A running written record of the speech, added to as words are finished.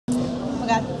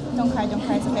God. Don't cry, don't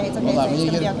cry. It's okay, it's okay. Hold on, It's we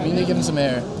gonna be okay. need to give him some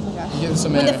air. Okay. Give him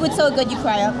some When air. the food's so good, you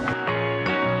cry up.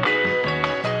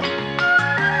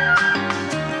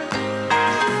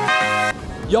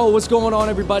 Yo, what's going on,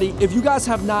 everybody? If you guys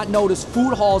have not noticed,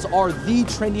 food halls are the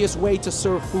trendiest way to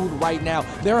serve food right now.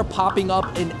 They're popping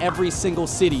up in every single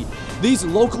city. These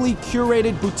locally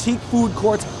curated boutique food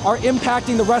courts are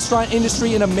impacting the restaurant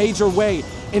industry in a major way.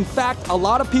 In fact, a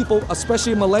lot of people,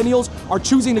 especially millennials, are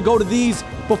choosing to go to these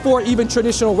before even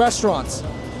traditional restaurants.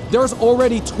 There's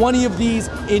already 20 of these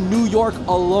in New York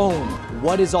alone.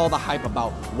 What is all the hype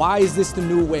about? Why is this the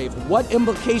new wave? What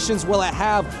implications will it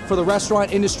have for the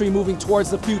restaurant industry moving towards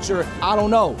the future? I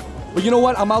don't know. But you know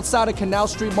what? I'm outside of Canal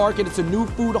Street Market. It's a new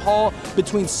food hall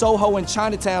between Soho and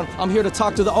Chinatown. I'm here to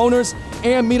talk to the owners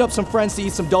and meet up some friends to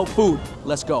eat some dope food.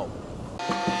 Let's go.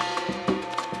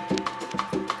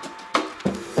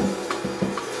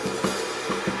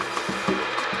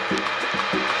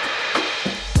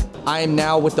 I am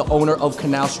now with the owner of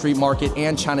Canal Street Market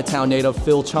and Chinatown native,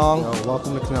 Phil Chong. Yo,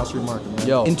 welcome to Canal Street Market, man.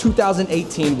 Yo, in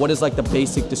 2018, what is like the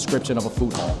basic description of a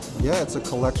food hall? Yeah, it's a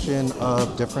collection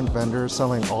of different vendors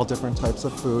selling all different types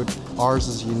of food. Ours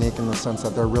is unique in the sense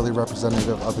that they're really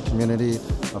representative of the community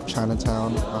of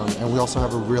Chinatown, and we also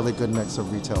have a really good mix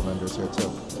of retail vendors here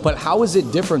too. But how is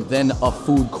it different than a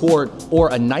food court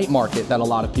or a night market that a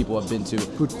lot of people have been to?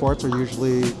 Food courts are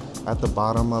usually at the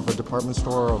bottom of a department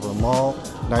store or a mall.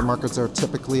 Night markets are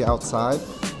typically outside.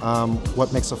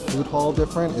 What makes a food hall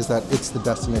different is that it's the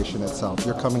destination itself.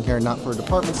 You're coming here not for a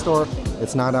department store,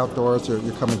 it's not outdoors, you're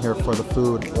coming here for the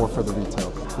food or for the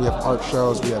retail. We have art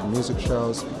shows, we have music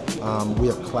shows, we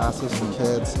have classes for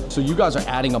kids. So you guys are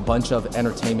adding a bunch of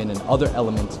entertainment and other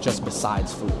elements just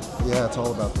besides food. Yeah, it's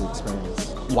all about the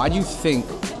experience. Why do you think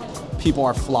people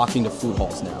are flocking to food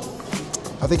halls now?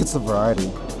 I think it's the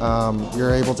variety.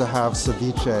 You're able to have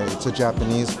ceviche, to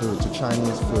Japanese food, to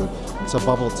Chinese food, to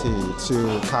bubble tea,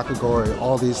 to kakagori,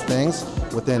 all these things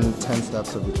within 10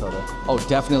 steps of each other. Oh,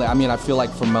 definitely. I mean, I feel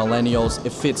like for millennials,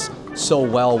 it fits so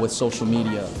well with social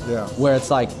media. Yeah. Where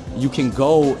it's like, you can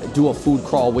go do a food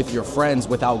crawl with your friends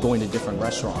without going to different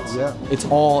restaurants. Yeah. It's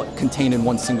all contained in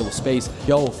one single space.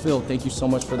 Yo, Phil, thank you so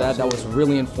much for that. Absolutely. That was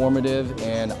really informative,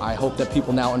 and I hope that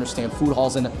people now understand food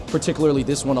halls, and particularly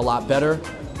this one, a lot better.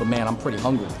 But man, I'm pretty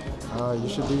hungry. You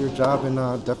should do your job and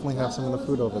definitely have some of the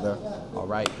food over there. All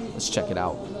right, let's check it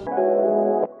out.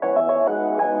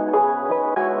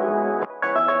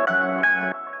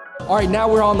 All right,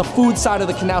 now we're on the food side of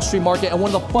the Canal Street Market, and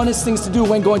one of the funnest things to do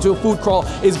when going to a food crawl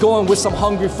is going with some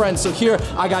hungry friends. So here,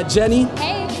 I got Jenny.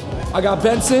 Hey. I got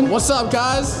Benson. What's up,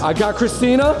 guys? I got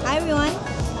Christina. Hi, everyone.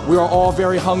 We are all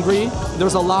very hungry.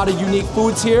 There's a lot of unique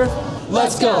foods here.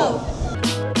 Let's go.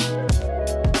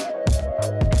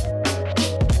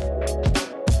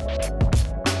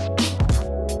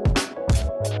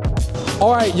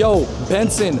 All right, yo,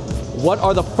 Benson, what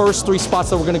are the first 3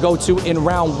 spots that we're gonna go to in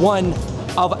round 1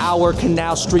 of our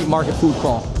Canal Street Market food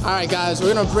crawl? All right, guys,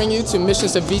 we're gonna bring you to Mission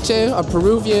Ceviche, a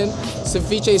Peruvian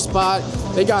ceviche spot.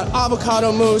 They got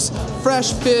avocado mousse,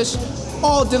 fresh fish,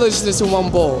 all deliciousness in one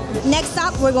bowl. Next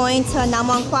up, we're going to Nam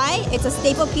Wan Kwai. It's a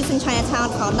staple piece in Chinatown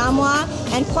called Nam Wan,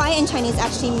 and Kwai in Chinese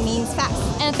actually means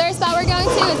fast. And the third spot we're going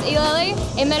to is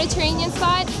Ilele, a Mediterranean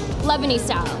spot, Lebanese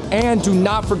style. And do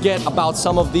not forget about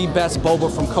some of the best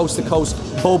boba from coast to coast.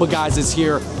 Boba Guys is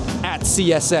here at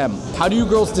CSM. How do you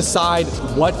girls decide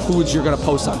what foods you're gonna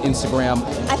post on Instagram?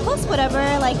 I post whatever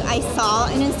like I saw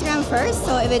on Instagram first,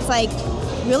 so if it's like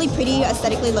really pretty,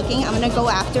 aesthetically looking, I'm gonna go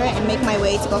after it and make my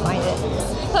way to go find it.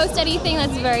 Post anything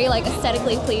that's very like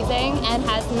aesthetically pleasing and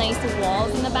has nice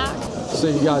walls in the back. So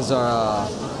you guys are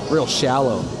real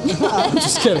shallow. I'm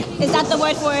just kidding. Is that the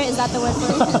word for it? Is that the word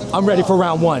for it? I'm ready for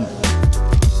round 1.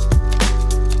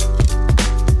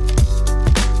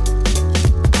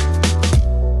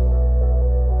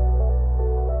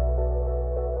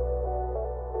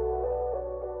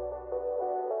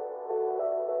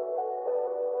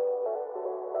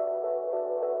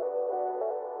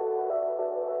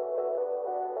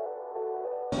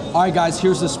 All right, guys,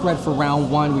 here's the spread for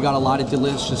round 1. We got a lot of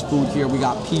delicious food here. We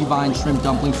got pea vine shrimp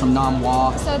dumplings from Nam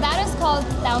Wa. So that is called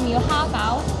Dao Miu Ha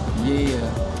Bao. Yeah.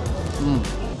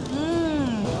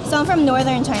 So I'm from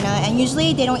northern China, and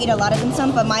usually they don't eat a lot of dim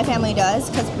sum, but my family does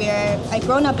because I've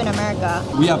grown up in America.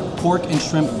 We have pork and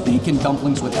shrimp bacon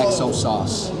dumplings with XO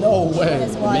sauce. No way.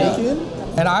 Bacon?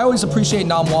 And I always appreciate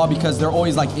Nam Wa because they're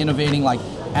always like innovating, like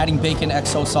adding bacon,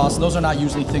 XO sauce. Those are not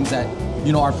usually things that,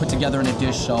 you know, are put together in a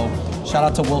dish. So shout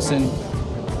out to Wilson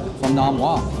from Nam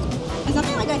Wa. It's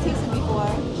nothing like I tasted before.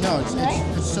 No,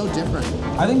 it's so different.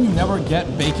 I think you never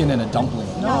get bacon in a dumpling.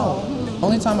 No.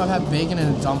 Only time I've had bacon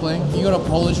in a dumpling, you go to a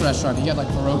Polish restaurant, you get like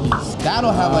pierogies.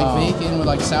 That'll have like bacon with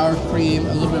like sour cream,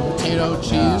 a little bit of potato,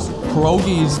 cheese.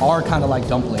 Pierogies are kind of like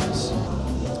dumplings.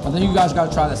 I think you guys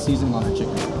gotta try the seasoning on the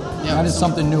chicken. Yeah, that is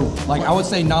something new. Like I would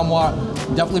say Namwa,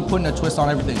 definitely putting a twist on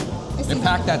everything. They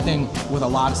pack that thing with a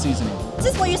lot of seasoning.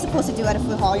 This is what you're supposed to do at a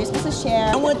food hall. You're supposed to share.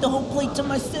 I want the whole plate to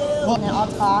myself. And then I'll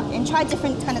talk and try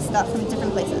different kind of stuff from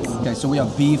different places. Okay, so we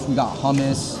have beef, we got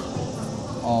hummus.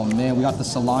 Oh man, we got the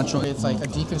cilantro. It's like a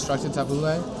deconstructed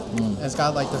tabbouleh. It's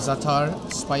got like the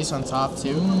za'atar spice on top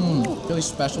too. Really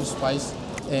special spice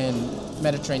in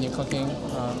Mediterranean cooking.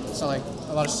 So like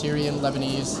a lot of Syrian,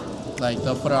 Lebanese, like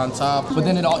they'll put it on top. But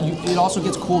then it also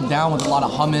gets cooled down with a lot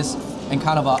of hummus and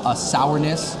kind of a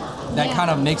sourness that kind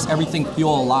of makes everything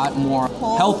feel a lot more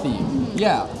healthy.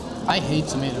 Yeah. I hate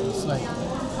tomatoes. Like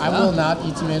I will not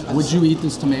eat tomatoes. Would you eat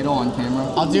this tomato on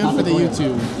camera? I'll do it for the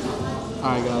YouTube. All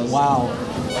right, guys. Wow.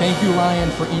 Thank you, Ryan,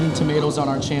 for eating tomatoes on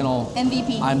our channel.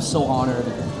 MVP. I'm so honored.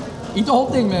 Eat the whole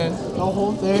thing, man. The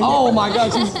whole thing? Oh my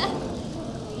gosh.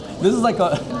 This is like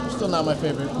Still not my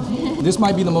favorite. This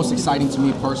might be the most exciting to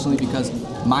me personally because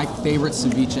my favorite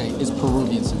ceviche is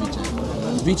Peruvian ceviche.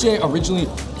 Ceviche originally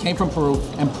came from Peru,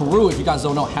 and Peru, if you guys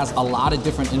don't know, has a lot of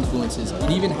different influences. It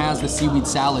even has the seaweed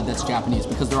salad that's Japanese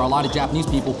because there are a lot of Japanese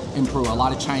people in Peru, a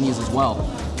lot of Chinese as well.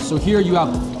 So here you have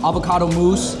avocado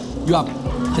mousse, you have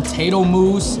potato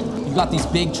mousse, you got these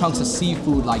big chunks of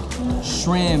seafood like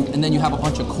shrimp, and then you have a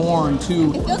bunch of corn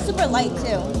too. It feels super light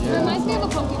too. It reminds me of a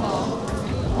Pokeball.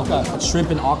 Okay, shrimp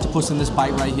and octopus in this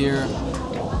bite right here.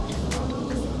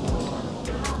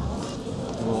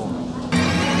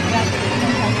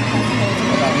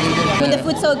 When the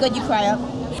food's so good, you cry up.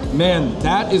 Man,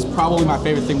 that is probably my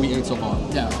favorite thing we ate so far.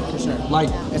 Yeah, for sure. Like,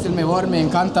 es el mejor. Me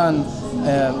encantan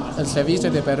el ceviche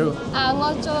de Perú.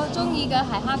 我最中意嘅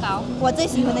係蝦餃。我最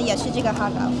喜欢的也是这个哈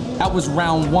糕。 that was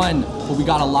round one, but we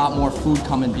got a lot more food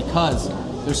coming because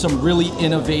there's some really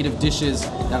innovative dishes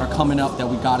that are coming up that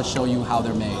we gotta show you how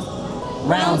they're made.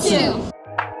 Round two.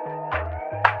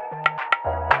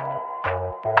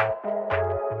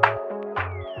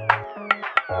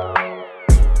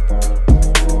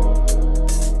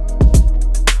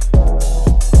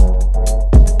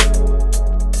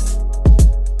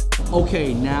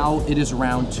 Okay, now it is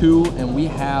round two, and we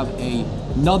have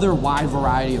another wide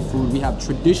variety of food. We have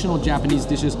traditional Japanese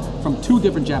dishes from two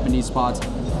different Japanese spots.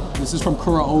 This is from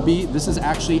Kuraobi. This is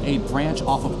actually a branch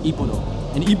off of Ippudo.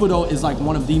 And Ippudo is like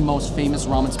one of the most famous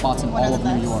ramen spots in all of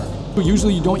New York.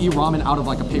 Usually you don't eat ramen out of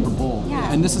like a paper bowl.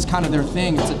 Yeah. And this is kind of their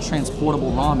thing. It's a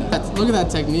transportable ramen. Look at that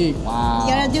technique. Wow.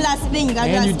 You gotta do that spin. You gotta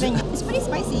And do you that spin. It's pretty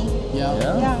spicy. Yeah.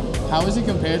 Yeah. How is it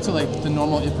compared to like the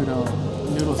normal Ippudo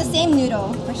noodles? It's the same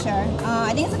noodle for sure.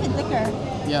 I think it's a bit thicker.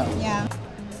 Yeah. Yeah.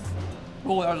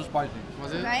 Oh, that was spicy.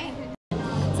 Was it? Right?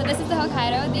 So this is the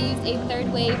Hokkaido. They use a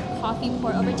third wave coffee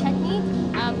pour over technique.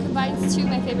 Combines two of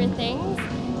my favorite things,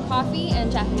 coffee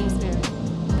and Japanese food.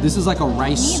 This is like a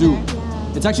rice soup.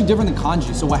 It's actually different than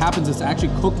kanji. So what happens is it's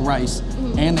actually cooked rice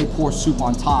and they pour soup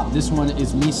on top. This one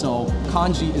is miso.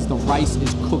 Kanji is the rice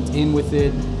is cooked in with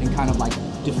it and kind of like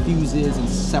diffuses and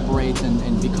separates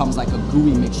and becomes like a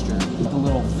gooey mixture. With the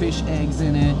little fish eggs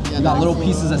in it. You got little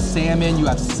pieces of salmon. You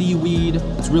have seaweed.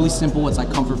 It's really simple. It's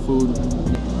like comfort food.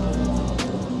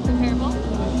 Comparable?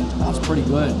 That's pretty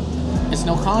good. It's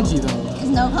no kanji though. It's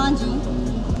no kanji.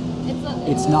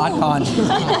 It's not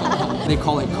kanji. They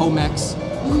call it Komex,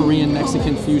 Korean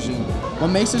Mexican fusion. What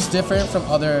makes this different from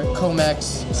other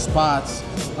Komex spots,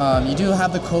 you do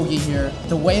have the kogi here.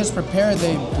 The way it's prepared,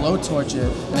 they blowtorch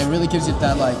it, and it really gives it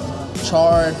that like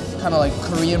charred, kind of like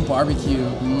Korean barbecue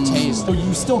taste. So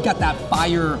you still got that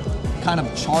fire kind of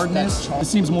charredness. It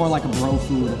seems more like a bro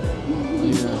food.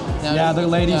 Yeah, the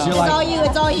ladies, you're It's like, all you.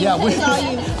 It's all you. yeah, It's all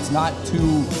you. it's not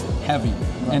too heavy,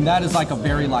 and that is like a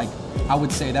very like. I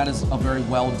would say that is a very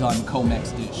well done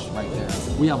Komex dish right there.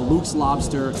 We have Luke's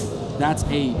Lobster. That's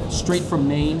a straight from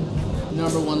Maine.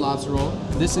 #1 lobster roll.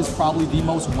 This is probably the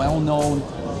most well-known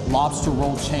lobster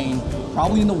roll chain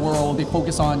probably in the world. They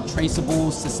focus on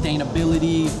traceable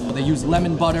sustainability. They use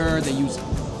lemon butter. They use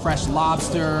fresh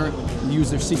lobster. They use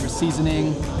their secret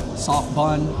seasoning, soft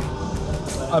bun.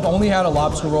 I've only had a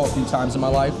lobster roll a few times in my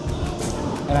life,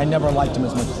 and I never liked them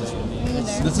as much as this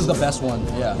one. This is the best one,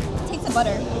 yeah. Taste the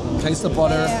butter. Taste the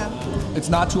butter. Yeah. It's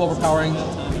not too overpowering.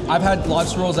 I've had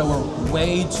lobster rolls that were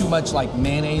way too much like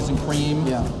mayonnaise and cream.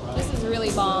 Yeah. This is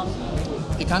really bomb.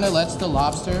 It kind of lets the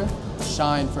lobster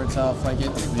shine for itself. Like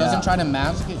it doesn't try to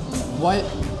mask it. What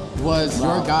was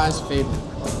your guys' favorite?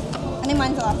 I think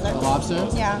mine's a lobster. Lobster?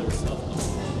 Yeah.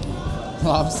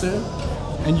 Lobster?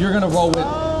 And you're gonna roll with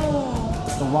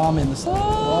the ramen.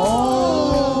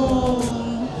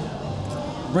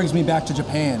 brings me back to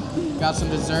Japan. Got some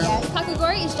dessert. Yes.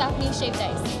 Kakigori is Japanese shaved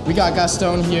ice. We got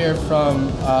Gaston here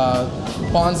from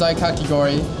Bonsai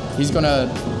Kakigori. He's gonna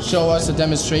show us a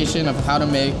demonstration of how to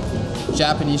make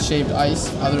Japanese shaved ice,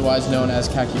 otherwise known as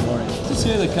kakigori. To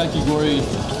say that kakigori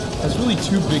has really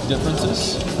two big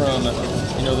differences from,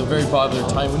 the very popular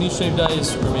Taiwanese shaved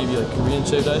ice or maybe like Korean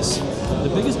shaved ice. The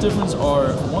biggest difference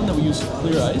are one that we use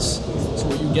clear ice, so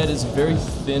what you get is very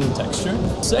thin texture.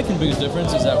 Second biggest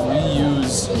difference is that we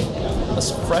use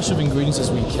as fresh of ingredients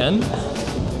as we can.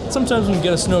 Sometimes when you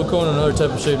get a snow cone or another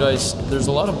type of shaved ice, there's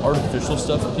a lot of artificial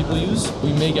stuff that people use.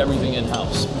 We make everything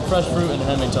in-house. Fresh fruit and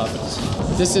handmade toppings.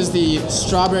 This is the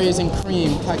strawberries and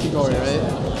cream kakigori, right?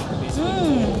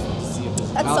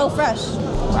 That's so fresh.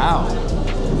 Wow.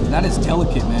 That is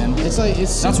delicate, man.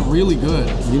 That's really good.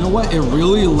 You know what? It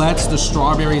really lets the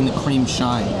strawberry and the cream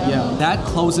shine. Yeah. That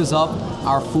closes up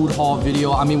our food hall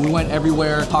video. I mean, we went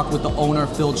everywhere, talked with the owner,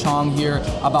 Phil Chong here,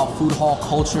 about food hall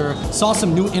culture. Saw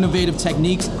some new innovative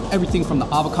techniques, everything from the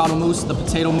avocado mousse, the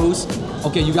potato mousse.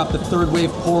 Okay, you got the third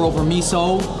wave pour over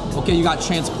miso. Okay, you got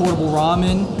transportable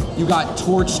ramen. You got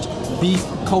torched beef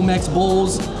Comex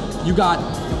bowls. You got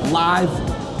live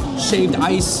shaved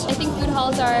ice. I think food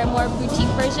halls are a more boutique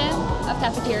version of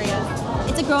cafeterias.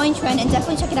 It's a growing trend, and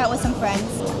definitely check it out with some friends.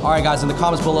 All right, guys, in the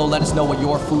comments below, let us know what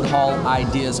your food hall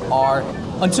ideas are.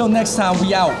 Until next time,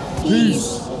 we out.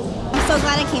 Peace. I'm so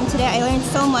glad I came today. I learned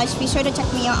so much. Be sure to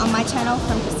check me out on my channel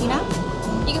from Christina.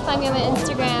 You can find me on my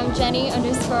Instagram,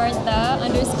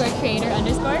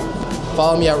 Jenny_the_creator_.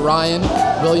 Follow me at Ryan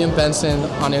William Benson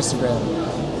on Instagram.